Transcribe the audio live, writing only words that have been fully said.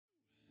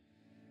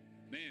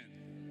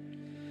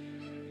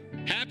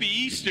Happy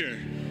Easter.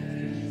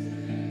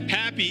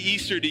 Happy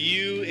Easter to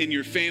you and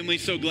your family.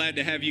 So glad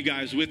to have you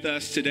guys with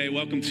us today.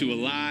 Welcome to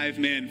Alive,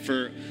 man.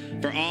 For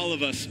all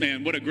of us,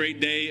 man, what a great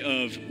day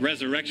of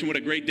resurrection. What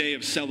a great day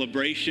of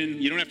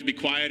celebration. You don't have to be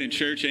quiet in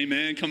church,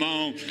 amen. Come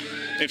on.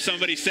 If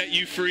somebody set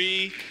you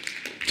free,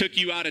 took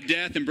you out of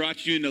death and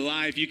brought you into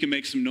life, you can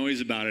make some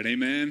noise about it,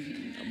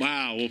 amen.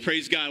 Wow, well,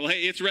 praise God. Well,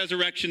 hey, it's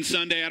Resurrection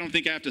Sunday. I don't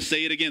think I have to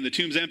say it again. The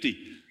tomb's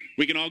empty.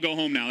 We can all go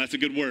home now. That's a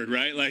good word,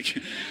 right? Like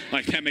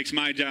that makes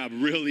my job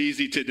real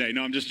easy today.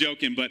 No, I'm just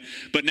joking.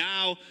 But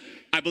now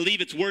I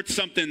believe it's worth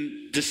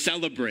something to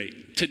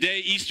celebrate. Today,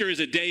 Easter is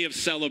a day of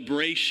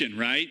celebration,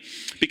 right?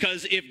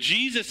 Because if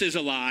Jesus is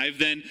alive,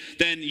 then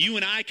you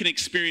and I can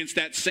experience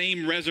that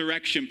same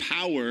resurrection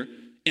power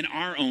in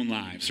our own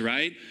lives,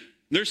 right?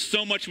 There's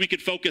so much we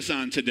could focus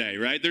on today,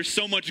 right? There's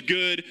so much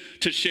good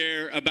to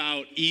share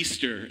about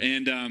Easter.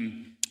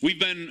 And we've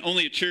been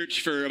only a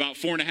church for about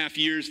 4.5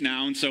 years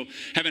now, and so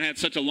haven't had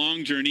such a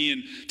long journey.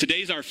 And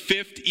today's our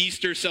 5th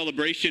Easter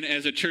celebration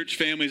as a church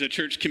family, as a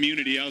church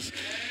community. I was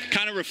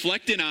kind of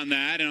reflecting on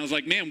that, and I was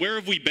like, man, where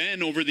have we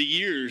been over the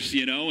years,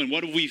 you know, and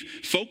what have we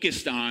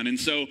focused on? And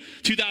so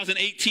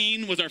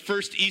 2018 was our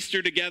first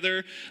Easter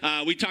together.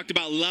 We talked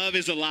about love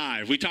is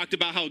alive. We talked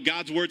about how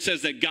God's word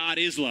says that God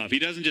is love. He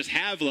doesn't just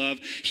have love,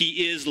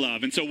 he is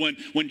love. And so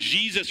when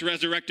Jesus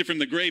resurrected from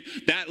the grave,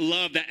 that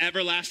love, that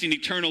everlasting,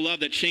 eternal love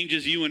that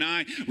changes you and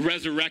I,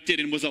 resurrected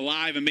and was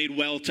alive and made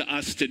well to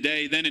us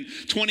today. Then in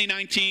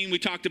 2019, we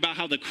talked about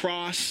how the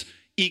cross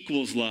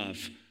equals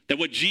love. That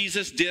what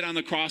Jesus did on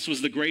the cross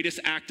was the greatest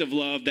act of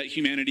love that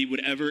humanity would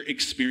ever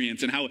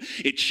experience, and how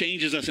it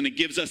changes us and it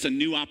gives us a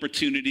new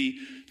opportunity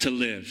to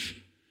live.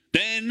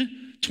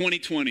 Then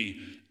 2020,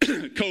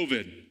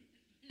 COVID.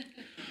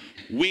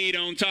 We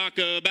don't talk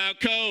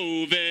about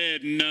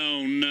COVID.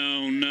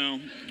 No.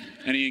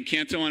 Any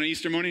Encanto on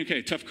Easter morning?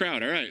 Okay, tough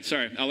crowd. All right,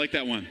 sorry. I like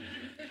that one.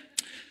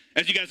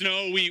 As you guys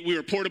know, we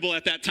were portable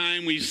at that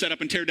time. We set up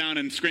and tear down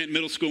in Scranton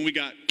Middle School, and we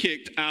got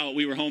kicked out.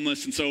 We were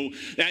homeless, and so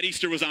that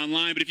Easter was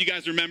online. But if you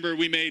guys remember,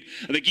 we made,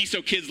 the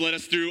Giso kids led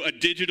us through a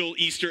digital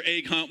Easter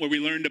egg hunt where we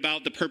learned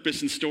about the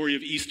purpose and story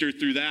of Easter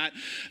through that.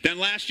 Then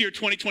last year,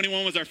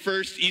 2021, was our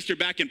first Easter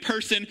back in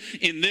person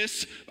in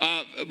this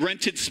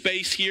rented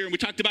space here, and we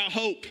talked about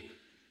hope.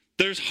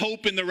 There's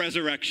hope in the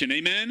resurrection,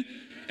 amen?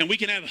 And we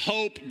can have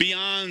hope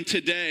beyond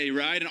today,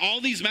 right? And all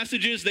these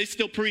messages, they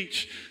still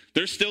preach.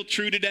 They're still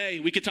true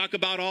today. We could talk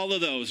about all of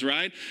those,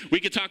 right?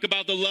 We could talk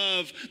about the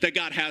love that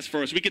God has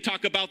for us. We could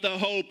talk about the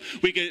hope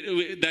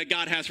that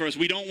God has for us.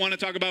 We don't want to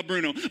talk about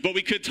Bruno, but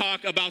we could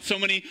talk about so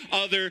many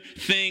other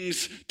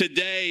things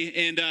today.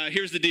 And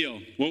here's the deal.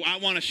 What I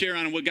want to share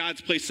on what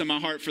God's placed in my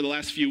heart for the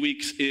last few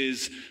weeks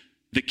is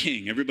the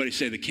King. Everybody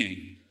say the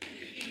King.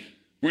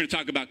 We're going to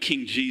talk about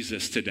King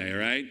Jesus today, all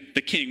right?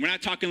 The King. We're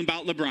not talking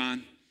about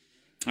LeBron,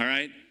 all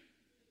right?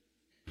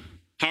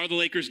 How are the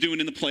Lakers doing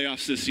in the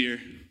playoffs this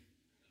year?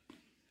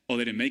 Oh,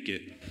 they didn't make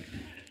it.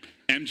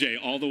 MJ,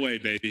 all the way,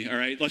 baby. All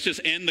right, let's just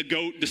end the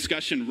GOAT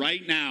discussion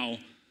right now.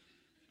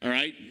 All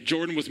right,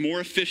 Jordan was more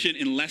efficient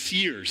in less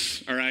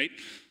years. All right,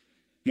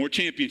 more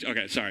champions.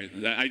 Okay, sorry.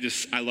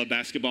 I love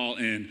basketball,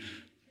 and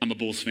I'm a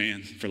Bulls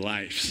fan for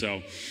life.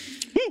 So,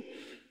 woo.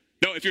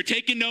 No, if you're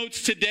taking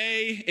notes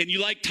today and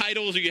you like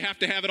titles or you have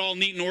to have it all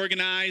neat and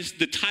organized,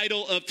 the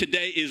title of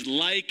today is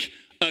Like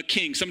a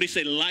King. Somebody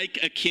say, like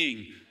a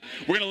king.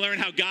 We're going to learn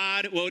how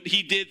God, what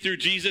he did through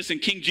Jesus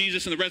and King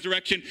Jesus and the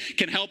resurrection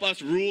can help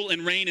us rule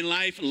and reign in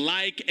life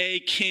like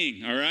a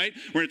king, all right?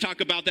 We're going to talk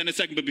about that in a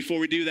second, but before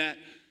we do that,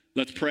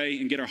 let's pray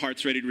and get our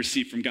hearts ready to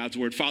receive from God's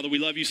word. Father, we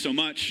love you so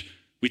much.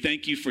 We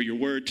thank you for your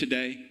word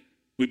today.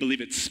 We believe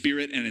it's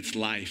spirit and it's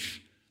life.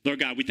 Lord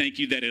God, we thank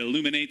you that it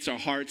illuminates our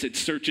hearts. It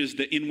searches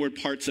the inward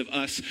parts of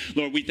us.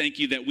 Lord, we thank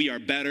you that we are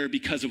better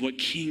because of what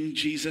King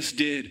Jesus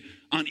did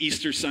on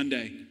Easter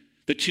Sunday.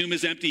 The tomb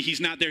is empty. He's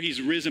not there.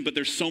 He's risen, but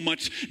there's so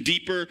much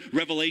deeper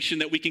revelation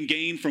that we can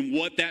gain from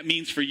what that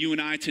means for you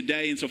and I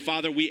today. And so,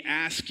 Father, we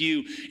ask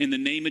you in the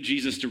name of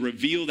Jesus to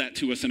reveal that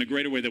to us in a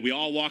greater way, that we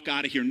all walk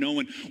out of here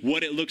knowing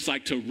what it looks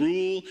like to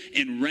rule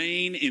and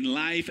reign in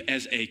life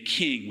as a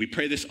king. We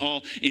pray this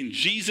all in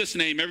Jesus'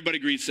 name. Everybody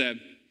agreed, said.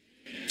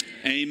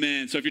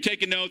 Amen. So if you're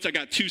taking notes, I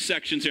got 2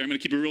 sections here. I'm going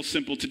to keep it real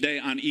simple today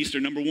on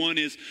Easter. Number one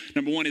is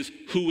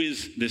who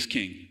is this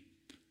king?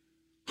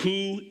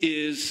 Who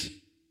is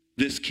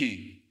this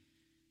king?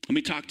 Let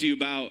me talk to you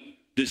about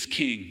this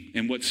king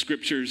and what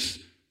scriptures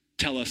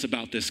tell us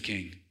about this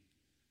king.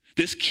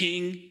 This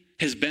king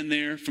has been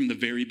there from the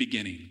very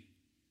beginning.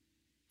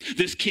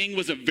 This king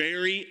was a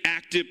very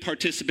active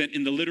participant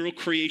in the literal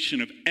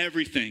creation of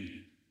everything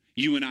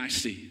you and I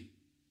see.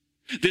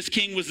 This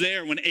king was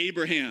there when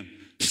Abraham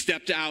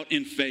stepped out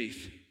in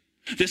faith.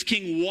 This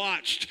king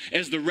watched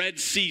as the Red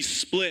Sea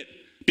split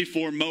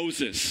before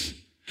Moses.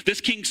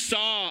 This king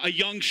saw a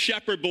young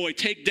shepherd boy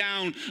take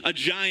down a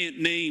giant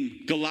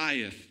named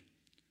Goliath.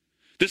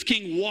 This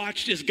king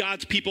watched as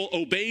God's people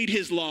obeyed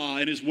his law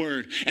and his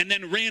word and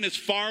then ran as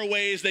far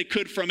away as they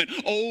could from it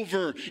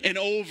over and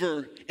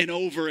over and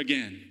over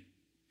again.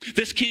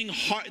 This king's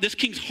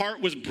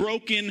heart was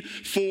broken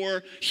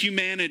for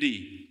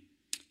humanity.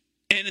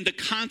 and in the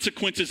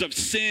consequences of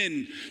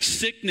sin,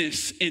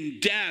 sickness, and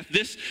death.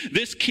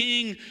 This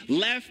king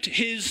left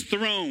his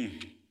throne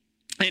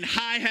in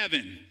high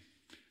heaven.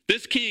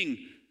 This king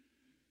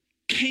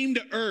came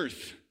to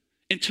earth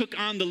and took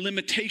on the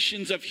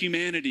limitations of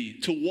humanity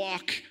to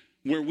walk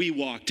where we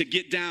walk, to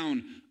get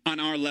down on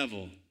our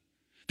level.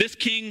 This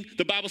king,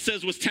 the Bible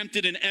says, was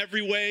tempted in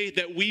every way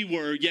that we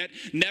were, yet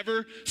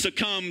never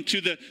succumbed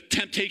to the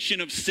temptation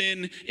of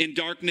sin and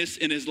darkness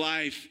in his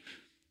life.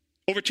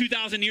 Over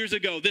 2,000 years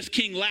ago, this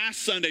king last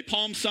Sunday,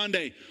 Palm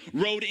Sunday,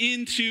 rode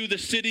into the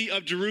city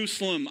of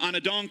Jerusalem on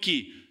a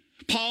donkey.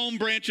 Palm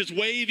branches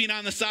waving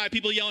on the side,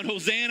 people yelling,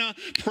 Hosanna,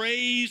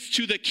 praise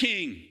to the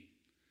king,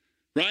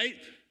 right?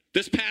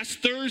 This past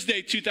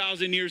Thursday,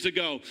 2,000 years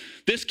ago,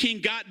 this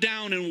king got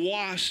down and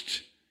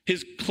washed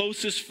his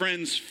closest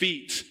friends'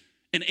 feet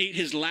and ate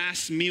his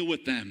last meal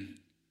with them.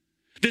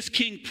 This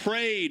king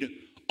prayed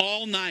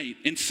all night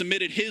and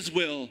submitted his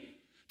will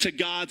to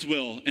God's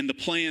will and the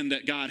plan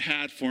that God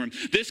had for him.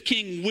 This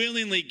king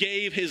willingly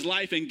gave his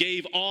life and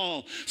gave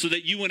all so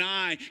that you and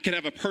I could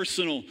have a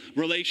personal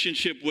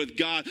relationship with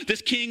God.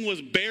 This king was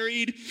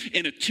buried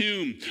in a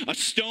tomb. A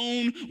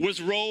stone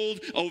was rolled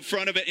in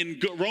front of it,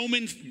 and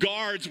Roman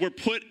guards were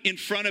put in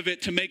front of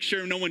it to make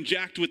sure no one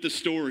jacked with the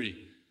story.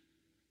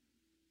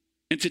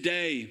 And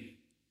today,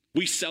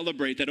 we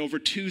celebrate that over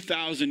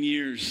 2,000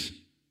 years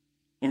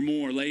or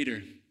more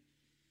later,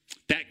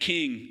 that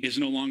king is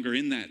no longer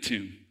in that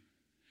tomb.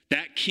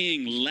 That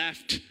king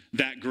left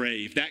that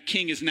grave. That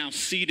king is now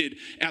seated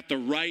at the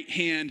right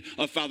hand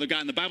of Father God.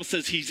 And the Bible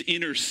says he's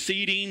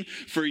interceding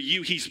for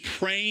you. He's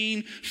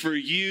praying for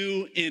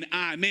you and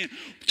I. Man,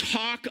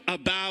 talk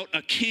about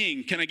a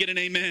king. Can I get an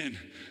amen?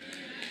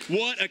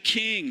 What a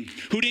king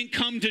who didn't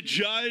come to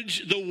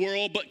judge the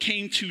world, but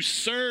came to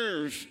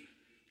serve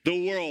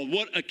the world.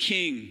 What a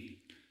king.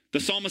 The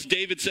psalmist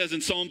David says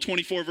in Psalm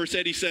 24, verse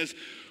 8, he says,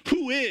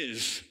 who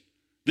is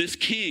this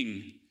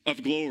king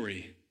of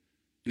glory?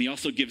 And he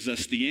also gives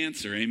us the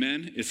answer,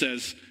 amen? It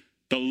says,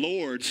 the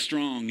Lord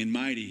strong and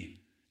mighty.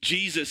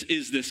 Jesus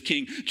is this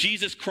king.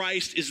 Jesus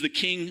Christ is the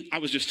king I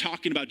was just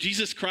talking about.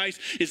 Jesus Christ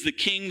is the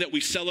king that we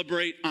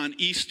celebrate on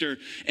Easter.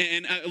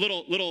 And a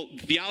little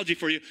theology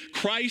for you.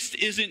 Christ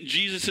isn't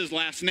Jesus'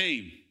 last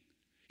name.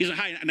 He's like,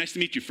 hi, nice to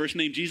meet you. First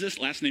name Jesus,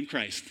 last name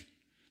Christ.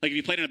 Like if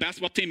you played on a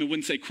basketball team, it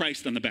wouldn't say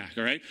Christ on the back,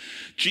 all right?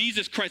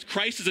 Jesus Christ.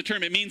 Christ is a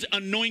term. It means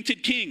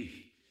anointed king.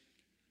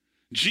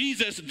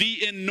 Jesus,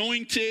 the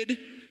anointed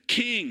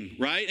king,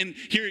 right? And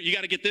here, you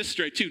got to get this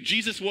straight too.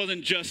 Jesus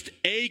wasn't just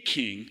a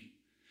king.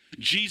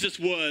 Jesus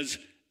was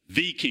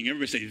the king.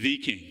 Everybody say the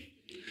king.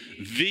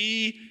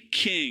 The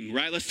king,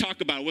 right? Let's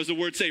talk about it. What does the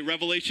word say?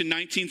 Revelation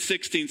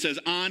 19:16 says,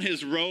 on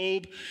his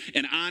robe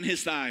and on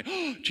his thigh.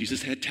 Oh,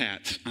 Jesus had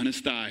tats on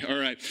his thigh. All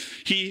right.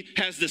 He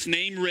has this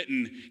name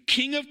written,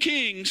 King of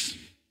Kings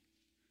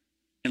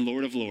and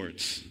Lord of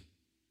Lords.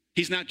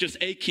 He's not just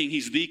a king,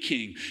 he's the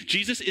king.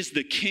 Jesus is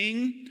the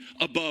king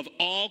above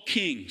all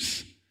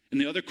kings. And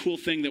the other cool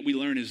thing that we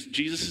learn is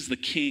Jesus is the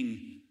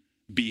king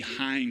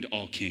behind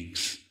all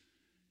kings.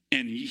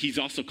 And he's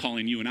also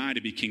calling you and I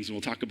to be kings. And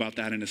we'll talk about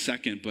that in a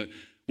second. But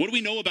what do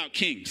we know about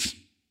kings?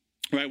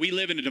 Right? We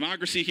live in a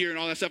democracy here and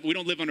all that stuff. We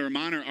don't live under a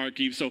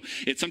monarchy. So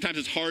sometimes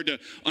it's hard to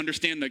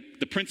understand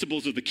the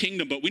principles of the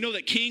kingdom. But we know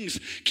that kings,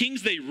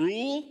 they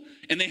rule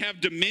and they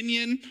have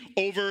dominion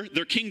over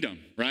their kingdom,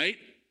 right?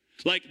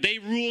 Like they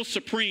rule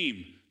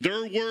supreme.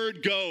 Their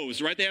word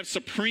goes, right? They have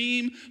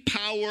supreme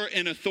power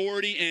and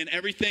authority, and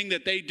everything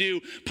that they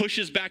do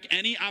pushes back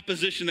any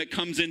opposition that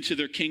comes into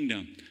their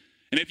kingdom.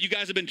 And if you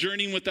guys have been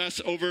journeying with us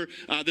over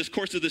this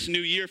course of this new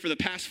year for the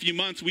past few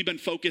months, we've been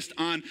focused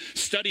on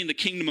studying the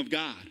kingdom of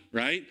God,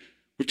 right?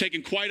 We've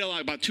taken quite a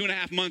lot, about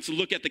 2.5 months to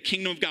look at the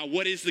kingdom of God.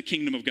 What is the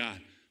kingdom of God?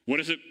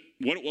 What is it?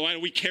 Why do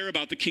we care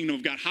about the kingdom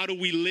of God? How do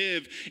we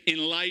live in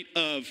light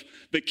of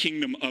the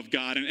kingdom of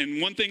God?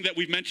 And one thing that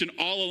we've mentioned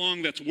all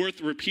along that's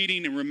worth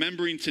repeating and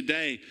remembering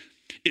today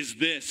is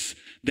this,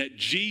 that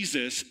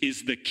Jesus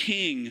is the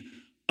king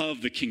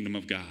of the kingdom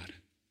of God.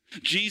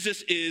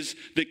 Jesus is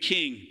the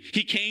king.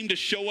 He came to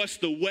show us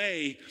the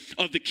way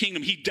of the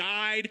kingdom. He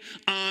died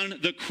on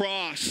the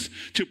cross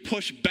to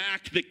push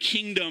back the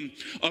kingdom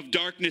of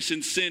darkness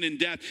and sin and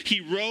death.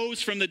 He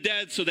rose from the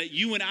dead so that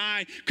you and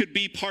I could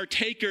be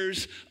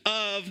partakers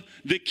of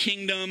the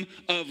kingdom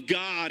of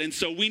God. And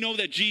so we know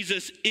that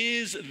Jesus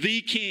is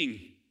the king.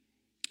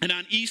 And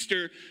on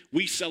Easter,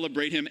 we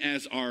celebrate him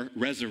as our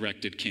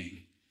resurrected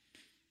king.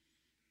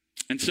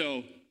 And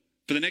so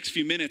for the next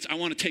few minutes, I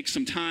want to take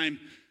some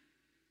time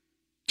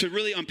to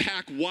really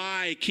unpack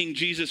why King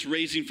Jesus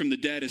raising from the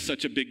dead is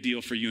such a big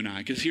deal for you and I.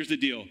 Because here's the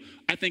deal.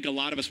 I think a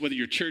lot of us, whether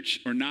you're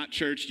church or not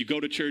church, you go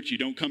to church, you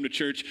don't come to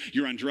church,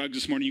 you're on drugs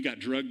this morning, you got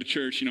drugged to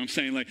church, you know what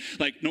I'm saying?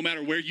 Like no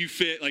matter where you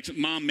fit, like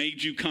mom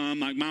made you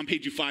come, like mom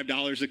paid you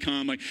 $5 to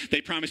come, like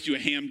they promised you a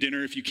ham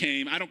dinner if you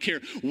came. I don't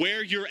care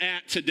where you're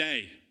at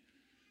today.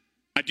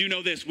 I do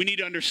know this, we need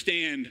to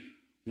understand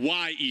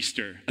why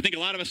Easter. I think a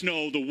lot of us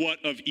know the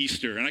what of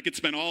Easter. And I could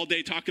spend all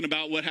day talking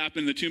about what happened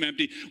in the tomb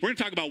empty. We're going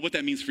to talk about what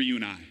that means for you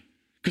and I.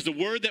 Because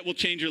the word that will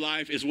change your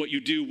life is what you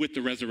do with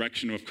the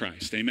resurrection of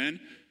Christ. Amen?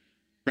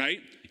 Right?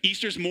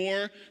 Easter's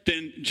more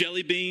than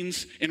jelly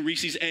beans and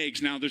Reese's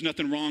eggs. Now, there's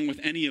nothing wrong with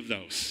any of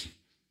those.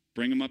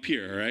 Bring them up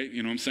here, all right?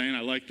 You know what I'm saying?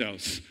 I like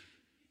those.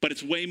 But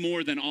it's way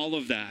more than all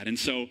of that. And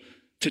so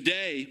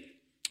today,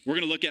 we're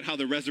going to look at how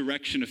the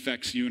resurrection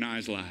affects you and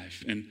I's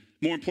life. And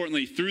more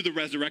importantly, through the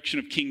resurrection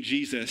of King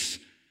Jesus,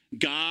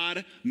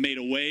 God made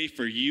a way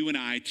for you and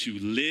I to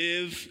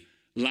live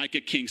like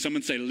a king.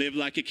 Someone say, live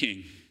like a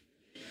king.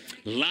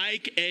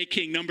 Like a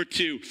king. Number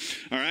 2.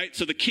 All right.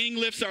 So the king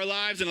lifts our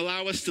lives and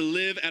allow us to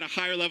live at a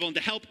higher level. And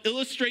to help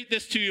illustrate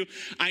this to you,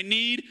 I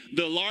need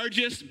the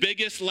largest,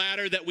 biggest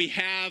ladder that we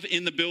have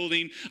in the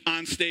building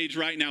on stage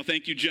right now.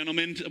 Thank you,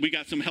 gentlemen. We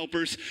got some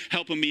helpers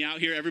helping me out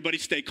here. Everybody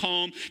stay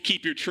calm.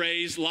 Keep your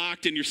trays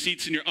locked in your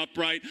seats in your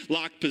upright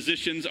locked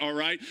positions. All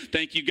right.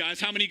 Thank you, guys.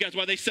 How many of you guys,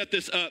 while they set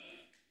this up,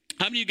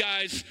 how many of you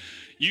guys,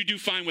 you do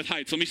fine with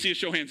heights? Let me see a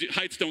show of hands.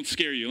 Heights don't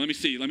scare you. Let me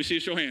see a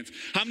show of hands.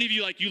 How many of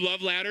you, you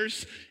love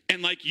ladders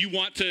and, you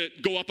want to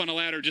go up on a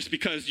ladder just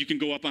because you can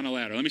go up on a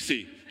ladder? Let me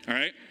see, all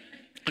right?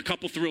 A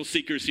couple thrill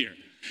seekers here.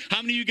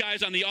 How many of you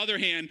guys, on the other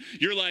hand,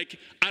 you're like,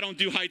 I don't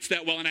do heights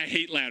that well and I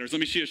hate ladders?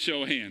 Let me see a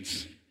show of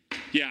hands.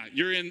 Yeah,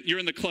 you're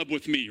in the club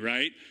with me,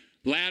 right?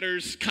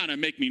 Ladders kind of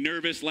make me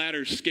nervous.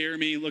 Ladders scare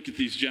me. Look at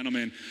these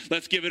gentlemen.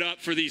 Let's give it up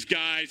for these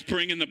guys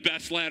bringing the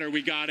best ladder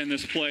we got in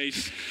this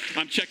place.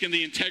 I'm checking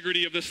the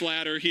integrity of this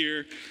ladder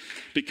here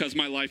because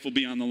my life will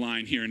be on the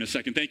line here in a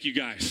second. Thank you,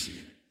 guys.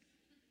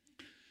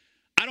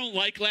 I don't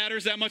like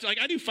ladders that much.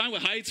 I do fine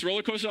with heights,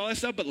 roller coasters, all that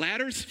stuff, but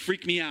ladders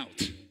freak me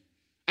out.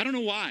 I don't know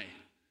why.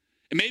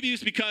 And maybe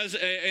it's because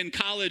in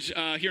college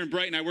here in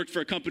Brighton, I worked for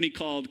a company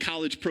called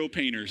College Pro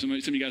Painters. Some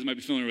of you guys might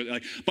be familiar with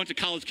it. A bunch of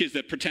college kids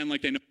that pretend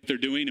like they know what they're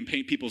doing and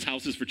paint people's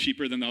houses for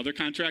cheaper than the other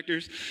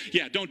contractors.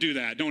 Yeah, don't do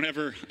that. Don't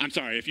ever. I'm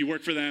sorry. If you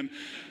work for them,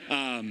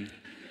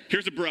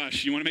 here's a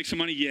brush. You want to make some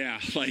money? Yeah.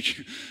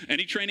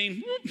 Any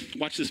training?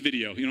 Watch this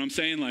video. You know what I'm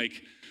saying?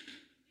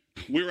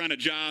 We were on a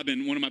job,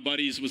 and one of my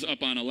buddies was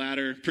up on a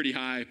ladder pretty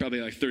high,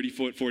 probably 30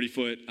 foot, 40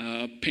 foot,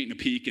 painting a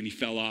peak, and he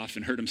fell off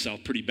and hurt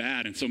himself pretty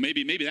bad. And so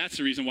maybe that's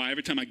the reason why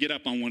every time I get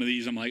up on one of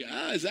these, I'm like,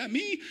 is that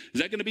me?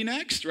 Is that going to be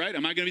next, right?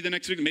 Am I going to be the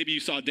next victim? Maybe you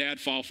saw Dad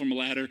fall from a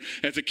ladder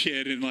as a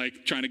kid and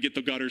trying to get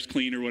the gutters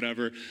clean or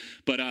whatever.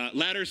 But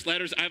ladders,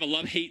 I have a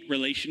love-hate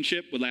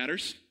relationship with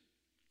ladders.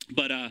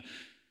 But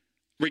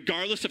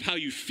regardless of how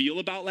you feel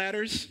about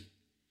ladders,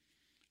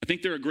 I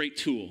think they're a great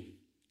tool.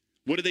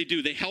 What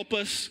do? They help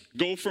us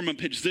go from a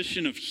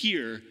position of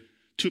here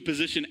to a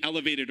position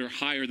elevated or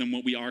higher than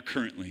what we are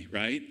currently,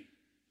 right?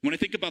 When I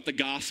think about the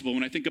gospel,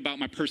 when I think about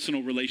my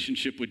personal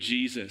relationship with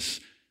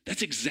Jesus,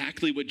 that's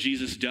exactly what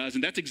Jesus does.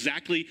 And that's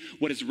exactly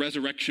what his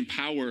resurrection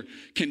power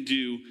can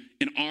do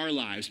in our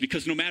lives.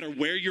 Because no matter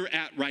where you're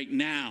at right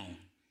now,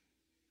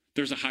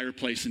 there's a higher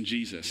place in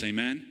Jesus.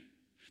 Amen?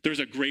 There's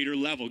a greater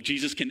level.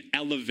 Jesus can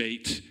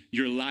elevate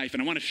your life.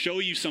 And I want to show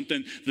you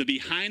something, the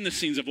behind the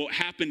scenes of what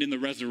happened in the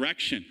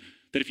resurrection,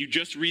 that if you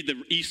just read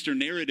the Easter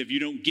narrative, you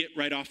don't get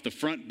right off the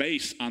front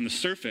base on the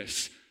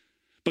surface.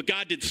 But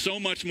God did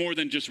so much more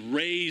than just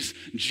raise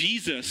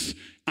Jesus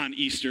on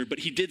Easter, but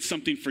he did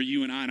something for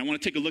you and I. And I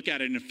want to take a look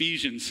at it in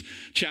Ephesians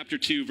chapter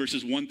 2,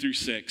 verses 1 through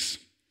 6.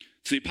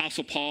 It's the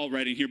Apostle Paul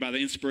writing here by the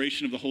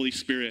inspiration of the Holy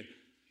Spirit.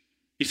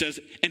 He says,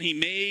 and he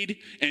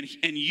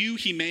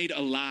made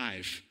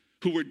alive,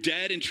 who were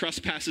dead in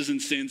trespasses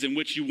and sins, in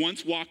which you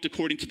once walked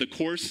according to the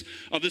course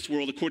of this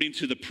world, according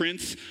to the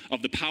prince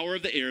of the power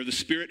of the air, the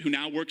spirit who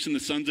now works in the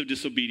sons of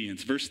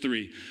disobedience. Verse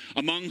 3,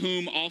 among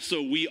whom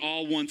also we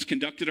all once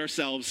conducted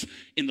ourselves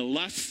in the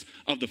lusts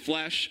of the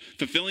flesh,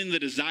 fulfilling the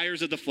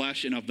desires of the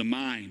flesh and of the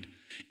mind,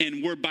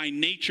 and were by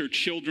nature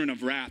children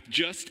of wrath,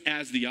 just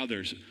as the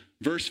others.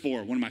 Verse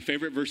 4, one of my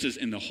favorite verses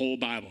in the whole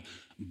Bible.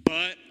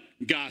 But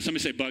God,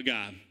 somebody say, but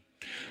God.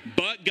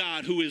 But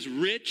God, who is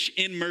rich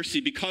in mercy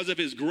because of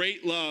his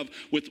great love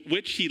with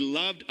which he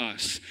loved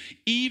us,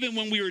 even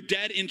when we were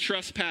dead in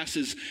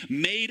trespasses,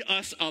 made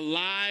us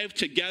alive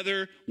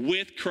together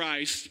with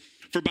Christ.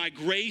 For by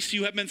grace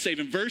you have been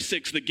saved. In verse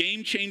 6, the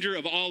game changer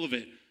of all of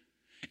it.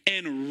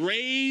 And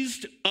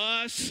raised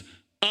us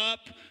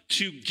up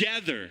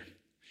together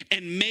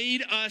and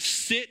made us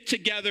sit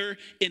together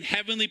in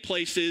heavenly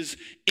places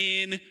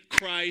in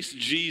Christ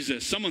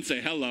Jesus. Someone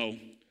say hello.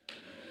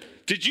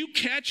 Did you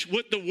catch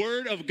what the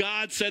word of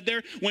God said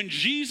there? When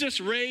Jesus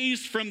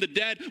raised from the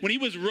dead, when he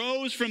was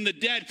rose from the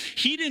dead,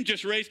 he didn't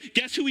just raise.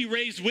 Guess who he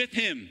raised with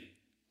him?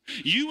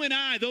 You and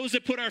I, those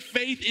that put our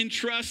faith and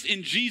trust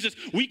in Jesus,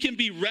 we can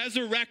be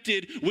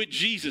resurrected with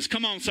Jesus.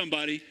 Come on,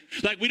 somebody.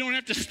 We don't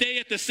have to stay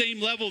at the same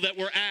level that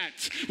we're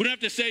at. We don't have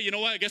to say, you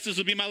know what, I guess this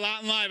will be my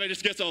lot in life. I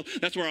just guess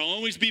that's where I'll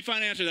always be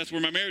financially. That's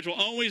where my marriage will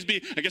always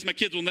be. I guess my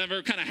kids will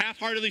never kind of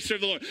half-heartedly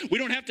serve the Lord. We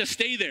don't have to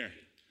stay there.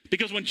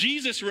 Because when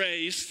Jesus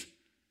raised,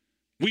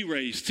 we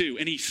raised too,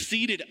 and he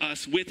seated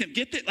us with him.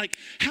 Get that?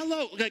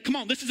 Hello, come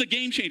on, this is a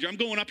game changer. I'm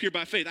going up here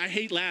by faith. I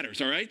hate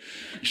ladders, all right?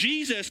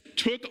 Jesus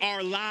took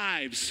our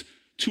lives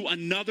to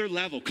another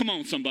level. Come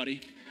on, somebody.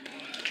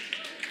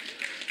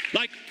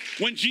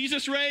 When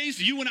Jesus raised,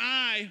 you and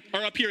I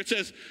are up here. It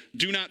says,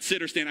 do not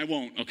sit or stand. I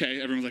won't,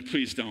 okay? Everyone's like,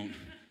 please don't.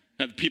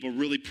 I have people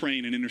really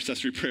praying in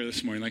intercessory prayer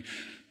this morning. Like,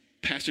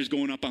 pastor's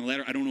going up on a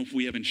ladder. I don't know if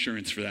we have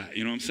insurance for that.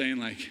 You know what I'm saying?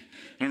 Like,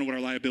 I don't know what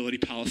our liability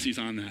policy is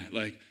on that.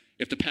 Like,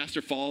 if the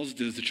pastor falls,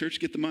 does the church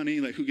get the money?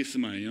 Like, who gets the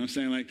money? You know what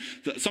I'm saying?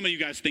 Like, some of you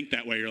guys think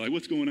that way. You're like,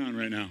 what's going on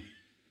right now?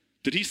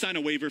 Did he sign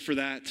a waiver for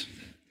that?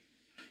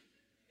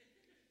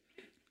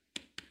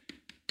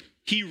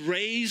 He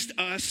raised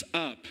us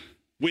up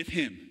with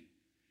him,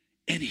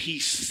 and he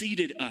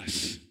seated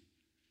us.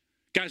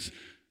 Guys,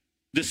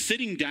 the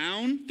sitting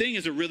down thing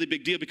is a really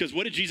big deal, because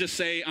what did Jesus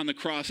say on the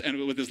cross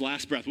and with his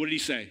last breath? What did he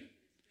say?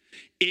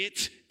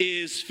 It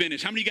is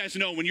finished. How many of you guys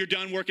know when you're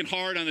done working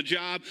hard on the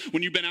job,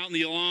 when you've been out in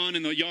the lawn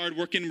in the yard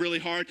working really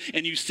hard,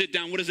 and you sit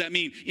down, what does that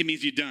mean? It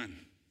means you're done.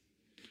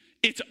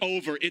 It's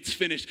over. It's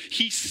finished.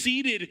 He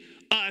seated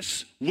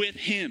us with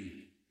him.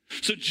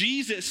 So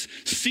Jesus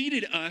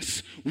seated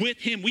us with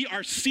him. We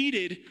are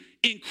seated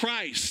in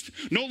Christ.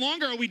 No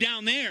longer are we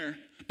down there,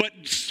 but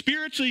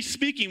spiritually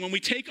speaking, when we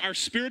take our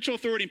spiritual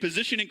authority and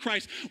position in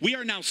Christ, we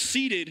are now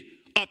seated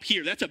up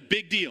here. That's a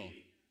big deal.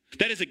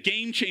 That is a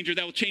game changer.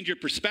 That will change your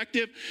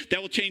perspective. That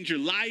will change your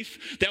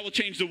life. That will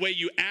change the way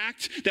you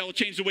act. That will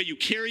change the way you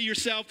carry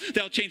yourself.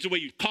 That will change the way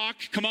you talk.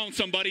 Come on,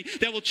 somebody.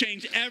 That will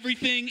change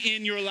everything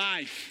in your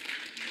life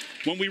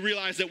when we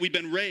realize that we've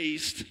been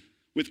raised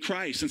with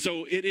Christ. And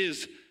so it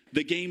is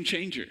the game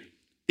changer.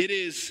 It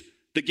is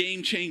the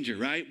game changer,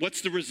 right?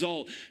 What's the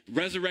result?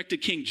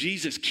 Resurrected King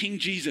Jesus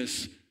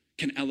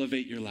can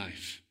elevate your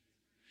life.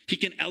 He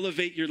can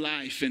elevate your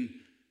life.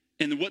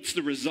 And what's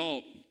the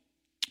result?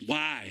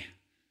 Why?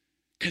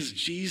 Because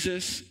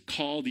Jesus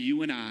called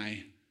you and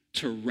I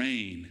to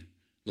reign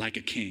like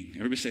a king.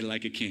 Everybody say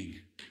like a king.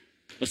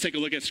 Let's take a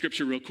look at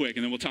scripture real quick,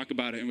 and then we'll talk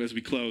about it as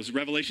we close.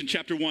 Revelation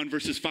chapter 1,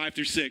 verses 5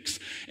 through 6.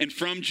 And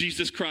from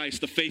Jesus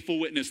Christ, the faithful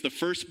witness, the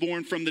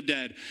firstborn from the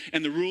dead,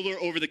 and the ruler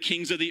over the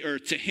kings of the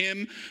earth, to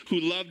him who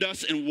loved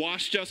us and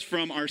washed us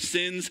from our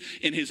sins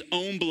in his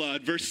own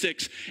blood. Verse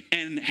 6,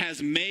 and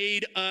has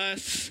made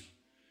us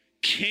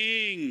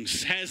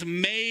kings, has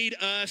made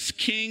us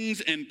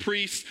kings and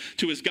priests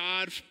to his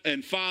God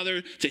and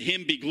Father. To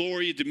him be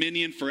glory,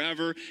 dominion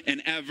forever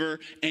and ever.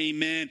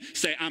 Amen.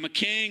 Say, I'm a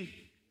king.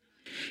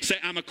 Say,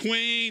 I'm a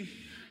queen.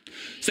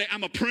 Say,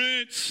 I'm a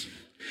prince.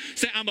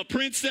 Say, I'm a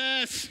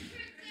princess.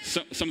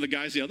 Some of the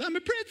guys yelled, I'm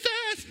a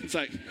princess. It's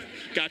like,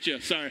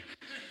 gotcha, sorry.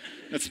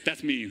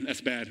 That's mean. That's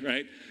bad,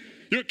 right?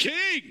 You're a king.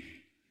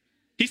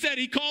 He said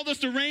he called us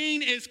to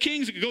reign as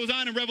kings. It goes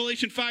on in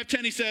Revelation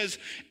 5:10. He says,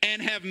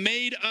 and have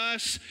made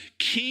us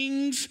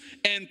kings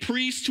and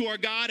priests to our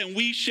God, and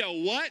we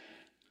shall what?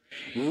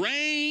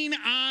 Reign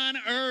on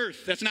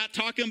earth. That's not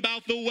talking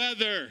about the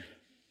weather.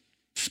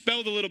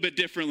 Spelled a little bit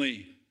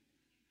differently.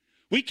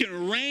 We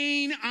can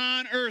reign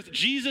on earth.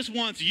 Jesus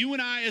wants you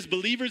and I as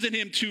believers in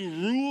him to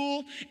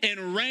rule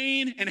and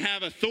reign and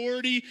have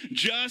authority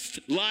just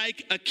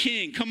like a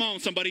king. Come on,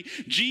 somebody.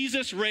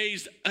 Jesus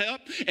raised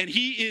up and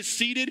he is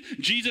seated.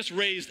 Jesus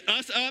raised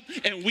us up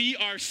and we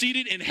are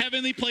seated in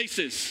heavenly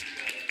places.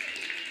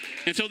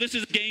 And so this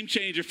is a game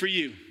changer for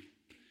you.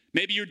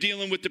 Maybe you're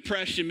dealing with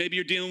depression. Maybe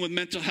you're dealing with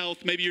mental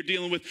health. Maybe you're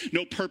dealing with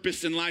no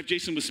purpose in life.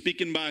 Jason was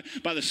speaking by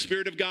the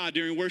Spirit of God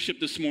during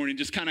worship this morning.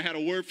 Just kind of had a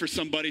word for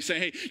somebody. Say,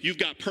 hey, you've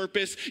got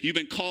purpose. You've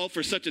been called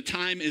for such a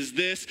time as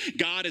this.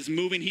 God is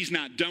moving. He's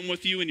not done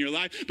with you in your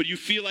life, but you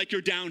feel like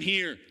you're down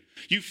here.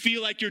 You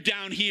feel like you're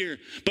down here.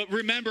 But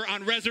remember,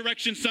 on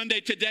Resurrection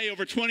Sunday today,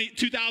 over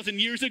 2,000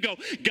 years ago,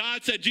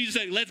 God said, Jesus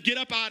said, let's get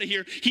up out of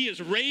here. He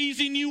is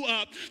raising you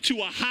up to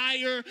a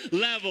higher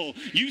level.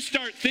 You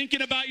start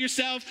thinking about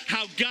yourself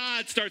how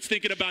God starts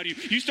thinking about you.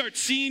 You start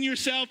seeing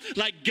yourself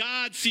like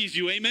God sees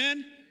you.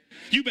 Amen?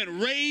 You've been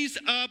raised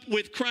up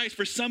with Christ.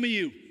 For some of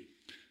you,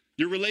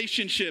 your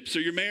relationships or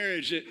your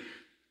marriage,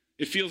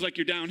 it feels like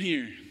you're down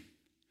here.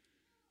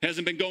 It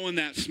hasn't been going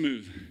that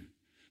smooth.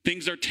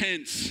 Things are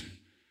tense.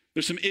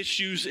 There's some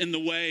issues in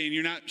the way, and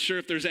you're not sure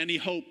if there's any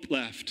hope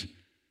left.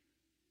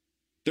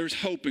 There's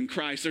hope in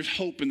Christ. There's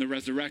hope in the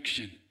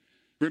resurrection.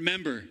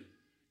 Remember,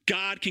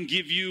 God can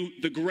give you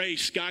the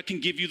grace. God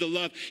can give you the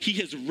love. He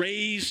has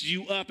raised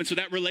you up. And so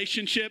that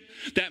relationship,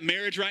 that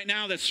marriage right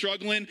now that's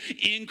struggling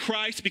in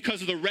Christ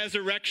because of the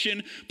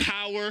resurrection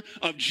power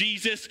of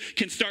Jesus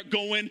can start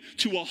going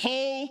to a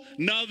whole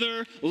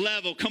nother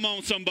level. Come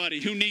on,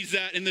 somebody. Who needs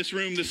that in this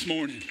room this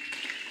morning?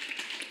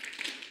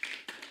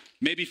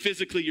 Maybe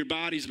physically your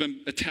body's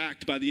been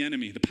attacked by the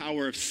enemy, the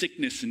power of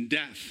sickness and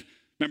death.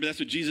 Remember, that's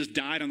what Jesus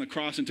died on the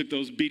cross and took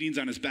those beatings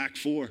on his back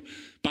for.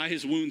 By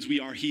his wounds, we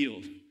are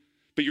healed.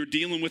 But you're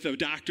dealing with a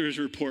doctor's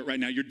report right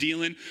now. You're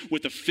dealing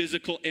with a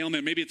physical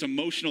ailment. Maybe it's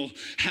emotional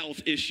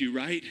health issue,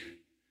 right?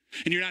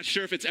 And you're not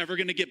sure if it's ever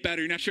going to get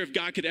better. You're not sure if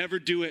God could ever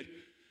do it.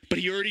 But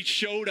he already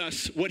showed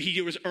us what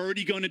he was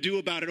already going to do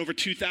about it over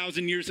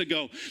 2,000 years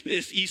ago,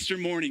 this Easter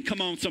morning.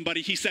 Come on,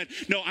 somebody. He said,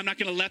 no, I'm not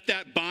going to let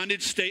that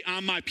bondage stay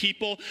on my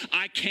people.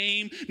 I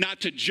came not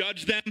to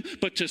judge them,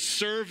 but to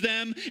serve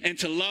them and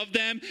to love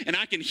them. And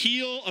I can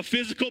heal a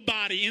physical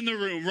body in the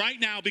room right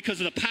now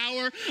because of the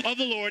power of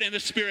the Lord and the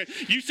Spirit.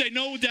 You say,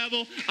 no,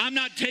 devil, I'm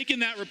not taking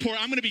that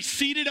report. I'm going to be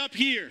seated up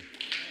here.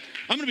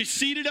 I'm going to be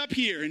seated up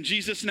here in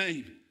Jesus'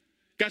 name.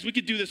 Guys, we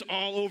could do this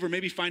all over,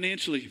 maybe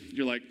financially.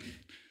 You're like,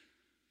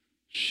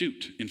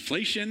 shoot,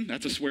 inflation,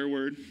 that's a swear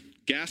word.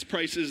 Gas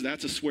prices,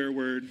 that's a swear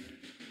word.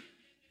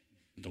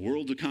 The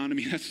world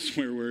economy, that's a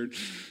swear word.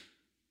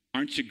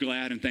 Aren't you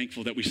glad and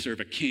thankful that we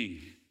serve a king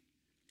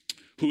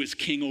who is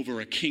king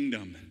over a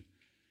kingdom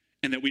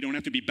and that we don't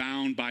have to be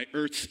bound by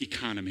earth's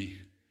economy?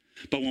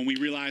 But when we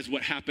realize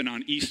what happened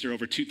on Easter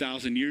over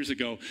 2,000 years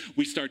ago,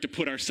 we start to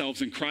put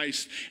ourselves in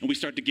Christ and we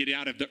start to get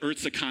out of the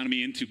earth's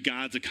economy into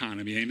God's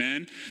economy,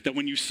 amen? That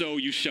when you sow,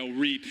 you shall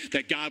reap,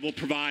 that God will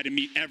provide and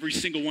meet every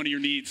single one of your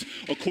needs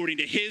according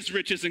to his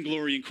riches and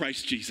glory in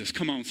Christ Jesus.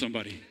 Come on,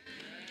 somebody.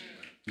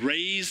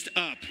 Raised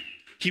up.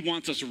 He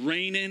wants us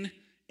reigning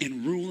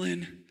and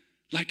ruling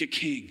like a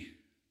king.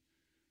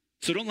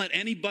 So don't let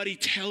anybody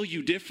tell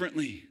you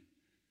differently.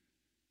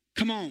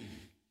 Come on.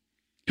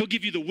 He'll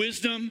give you the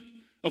wisdom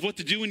of what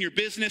to do in your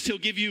business. He'll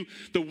give you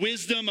the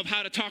wisdom of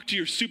how to talk to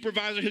your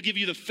supervisor. He'll give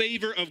you the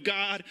favor of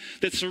God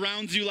that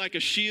surrounds you like a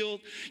shield.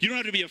 You don't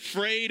have to be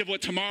afraid of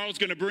what tomorrow's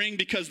going to bring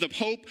because the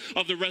hope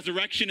of the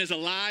resurrection is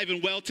alive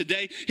and well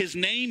today. His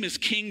name is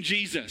King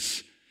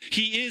Jesus.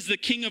 He is the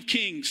King of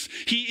Kings.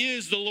 He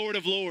is the Lord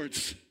of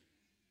Lords.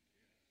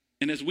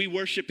 And as we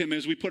worship him,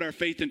 as we put our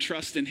faith and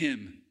trust in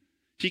him,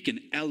 he can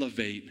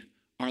elevate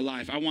our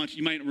life.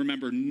 You might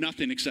remember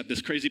nothing except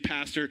this crazy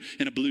pastor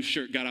in a blue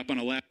shirt got up on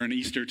a ladder on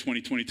Easter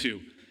 2022.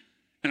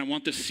 And I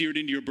want this seared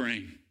into your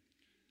brain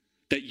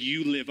that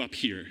you live up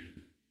here.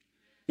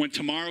 When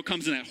tomorrow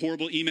comes and that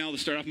horrible email to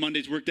start off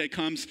Monday's workday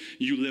comes,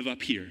 you live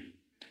up here.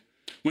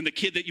 When the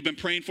kid that you've been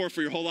praying for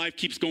your whole life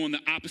keeps going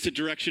the opposite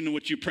direction of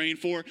what you're praying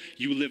for,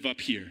 you live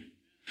up here.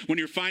 When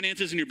your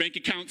finances and your bank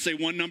account say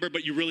one number,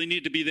 but you really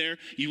need to be there,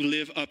 you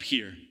live up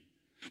here.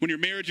 When your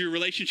marriage or your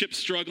relationship's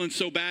struggling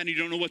so bad and you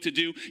don't know what to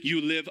do, you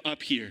live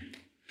up here.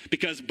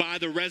 Because by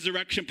the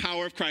resurrection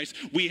power of Christ,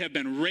 we have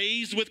been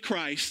raised with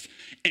Christ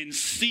and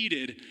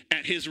seated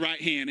at his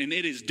right hand. And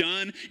it is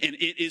done and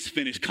it is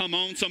finished. Come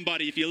on,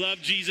 somebody, if you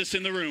love Jesus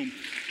in the room.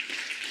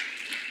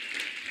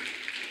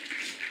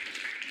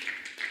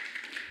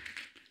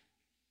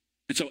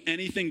 And so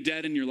anything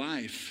dead in your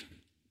life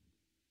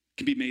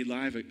can be made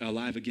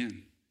alive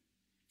again.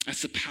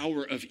 That's the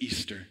power of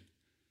Easter.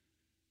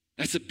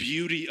 That's the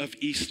beauty of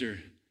Easter,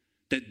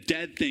 that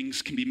dead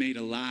things can be made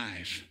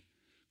alive.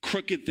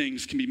 Crooked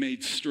things can be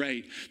made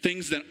straight.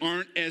 Things that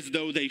aren't as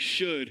though they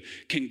should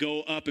can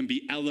go up and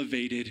be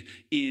elevated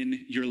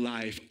in your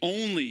life.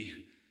 Only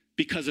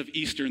because of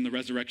Easter and the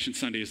Resurrection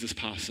Sunday is this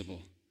possible.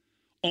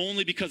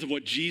 Only because of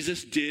what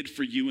Jesus did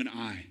for you and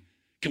I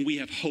can we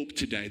have hope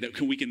today, that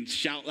we can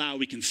shout loud,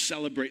 we can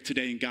celebrate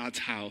today in God's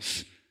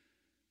house.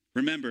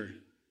 Remember,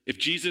 if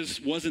Jesus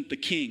wasn't the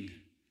king,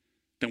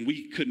 then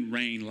we couldn't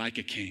reign like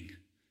a king.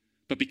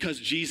 But because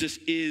Jesus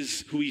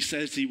is who he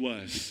says he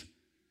was,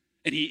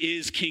 and he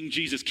is King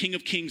Jesus, King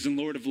of Kings and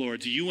Lord of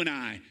Lords, you and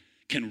I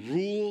can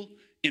rule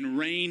and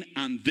reign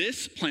on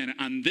this planet,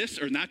 on this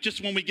earth, not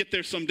just when we get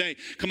there someday.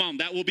 Come on,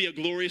 that will be a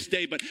glorious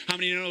day, but how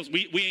many knows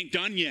we ain't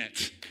done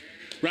yet?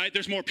 Right?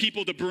 There's more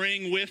people to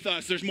bring with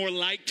us. There's more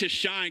light to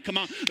shine. Come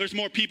on. There's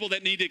more people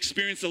that need to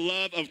experience the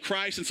love of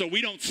Christ. And so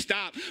we don't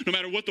stop no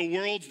matter what the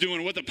world's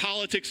doing or what the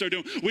politics are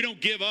doing. We don't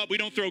give up. We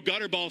don't throw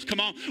gutter balls. Come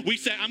on. We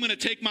say, I'm going to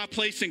take my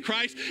place in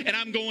Christ and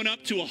I'm going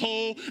up to a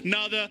whole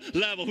nother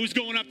level. Who's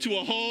going up to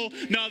a whole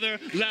nother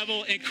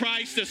level in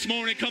Christ this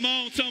morning? Come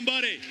on,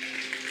 somebody.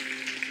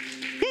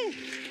 Woo.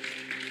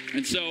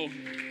 And so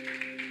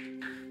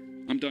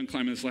I'm done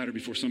climbing this ladder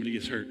before somebody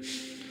gets hurt.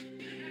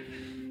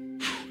 Whew.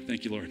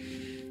 Thank you, Lord.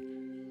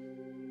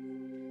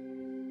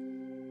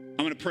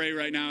 I'm going to pray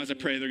right now. As I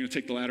pray, they're going to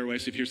take the ladder away.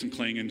 So if you hear some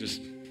clanging,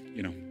 just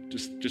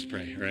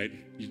pray, all right?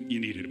 You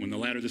need it. When the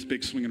ladder this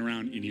big swinging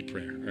around, you need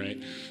prayer, all right?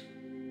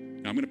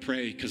 Now, I'm going to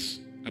pray because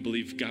I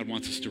believe God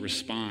wants us to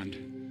respond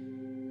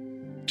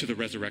to the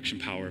resurrection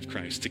power of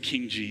Christ, to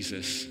King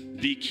Jesus,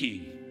 the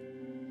King.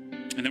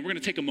 And then we're going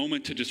to take a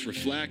moment to just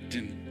reflect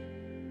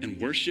and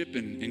worship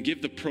and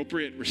give the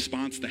appropriate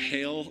response, the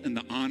hail and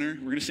the honor.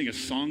 We're going to sing a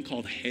song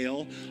called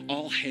Hail,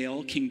 All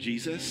Hail King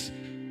Jesus.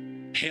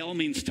 Hail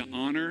means to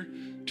honor,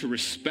 to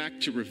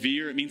respect, to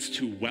revere. It means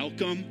to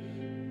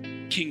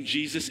welcome King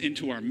Jesus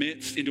into our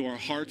midst, into our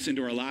hearts,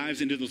 into our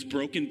lives, into those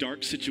broken,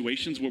 dark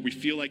situations where we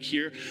feel like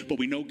here, but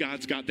we know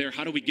God's got there.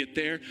 How do we get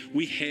there?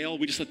 We hail.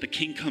 We just let the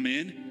King come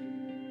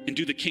in and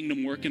do the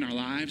kingdom work in our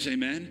lives.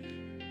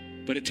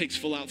 Amen. But it takes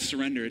full out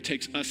surrender. It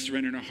takes us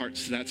surrendering our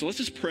hearts to that. So let's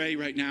just pray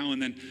right now.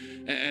 And then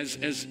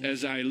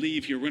as I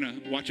leave here, we're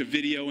going to watch a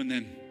video. And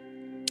then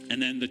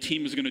And then the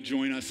team is going to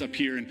join us up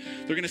here, and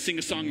they're going to sing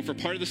a song. And for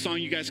part of the song,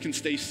 you guys can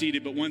stay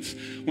seated. But once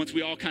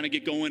we all kind of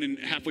get going and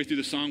halfway through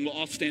the song, we'll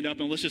all stand up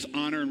and let's just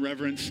honor and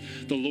reverence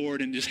the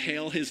Lord and just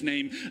hail his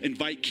name.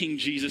 Invite King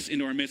Jesus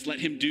into our midst. Let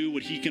him do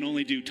what he can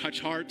only do, touch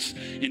hearts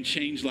and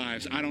change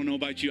lives. I don't know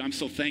about you. I'm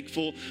so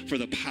thankful for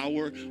the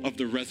power of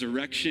the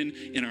resurrection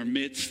in our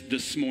midst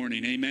this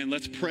morning. Amen.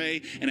 Let's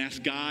pray and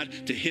ask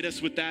God to hit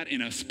us with that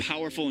in a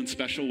powerful and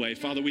special way.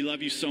 Father, we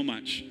love you so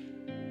much.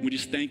 We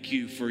just thank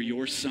you for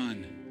your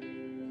son,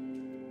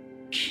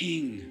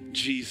 King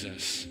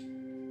Jesus,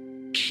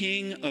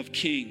 King of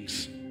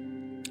kings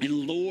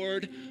and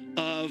Lord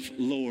of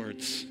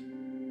lords.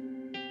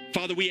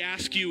 Father, we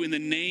ask you in the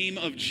name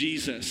of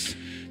Jesus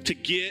to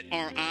get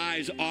our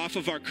eyes off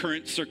of our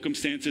current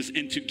circumstances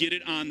and to get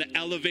it on the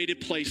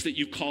elevated place that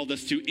you've called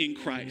us to in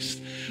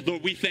Christ.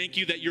 Lord, we thank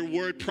you that your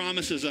word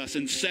promises us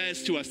and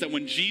says to us that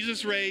when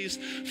Jesus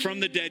raised from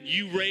the dead,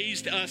 you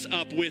raised us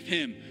up with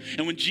him.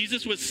 And when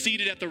Jesus was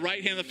seated at the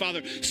right hand of the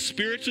Father,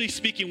 spiritually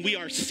speaking, we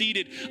are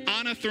seated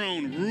on a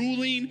throne,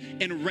 ruling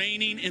and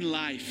reigning in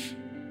life.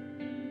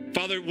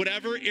 Father,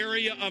 whatever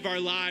area of our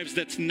lives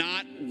that's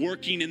not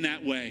working in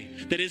that way,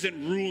 that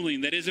isn't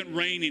ruling, that isn't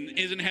reigning,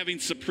 isn't having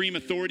supreme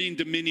authority and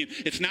dominion,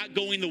 it's not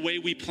going the way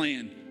we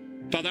plan.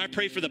 Father, I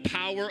pray for the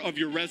power of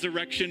your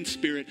resurrection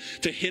spirit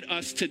to hit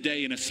us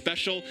today in a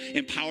special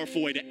and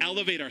powerful way, to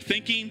elevate our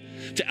thinking,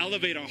 to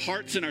elevate our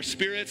hearts and our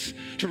spirits,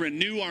 to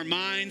renew our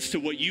minds to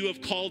what you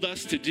have called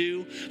us to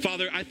do.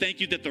 Father, I thank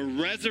you that the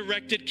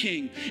resurrected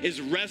King is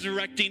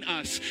resurrecting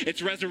us.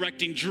 It's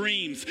resurrecting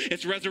dreams.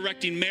 It's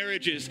resurrecting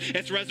marriages.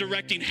 It's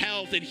resurrecting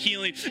health and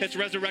healing. It's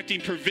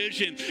resurrecting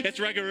provision. It's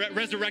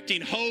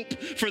resurrecting hope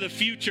for the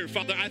future.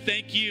 Father, I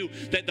thank you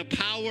that the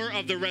power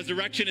of the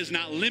resurrection is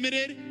not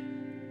limited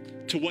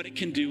to what it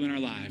can do in our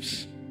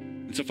lives.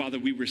 And so, Father,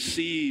 we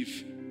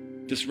receive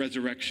this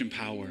resurrection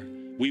power.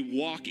 We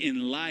walk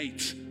in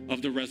light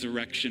of the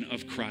resurrection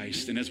of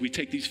Christ. And as we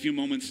take these few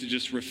moments to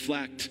just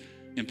reflect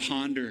and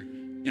ponder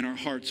in our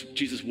hearts,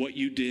 Jesus, what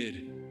you did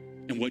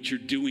and what you're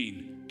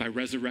doing by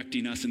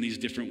resurrecting us in these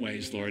different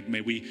ways, Lord,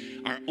 may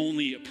our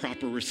only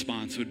proper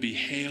response would be,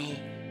 hail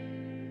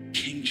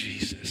King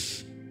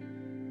Jesus.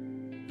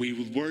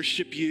 We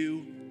worship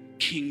you,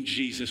 King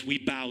Jesus. We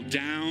bow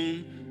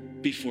down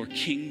before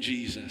King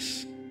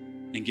Jesus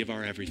and give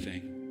our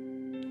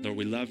everything. Lord,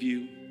 we love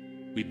you.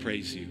 We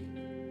praise you.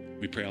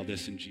 We pray all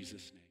this in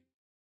Jesus'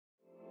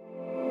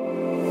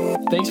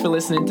 name. Thanks for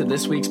listening to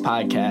this week's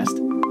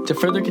podcast. To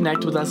further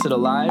connect with us at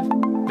Alive,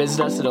 visit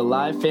us at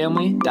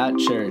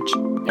alivefamily.church.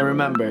 And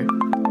remember,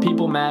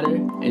 people matter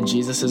and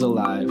Jesus is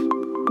alive.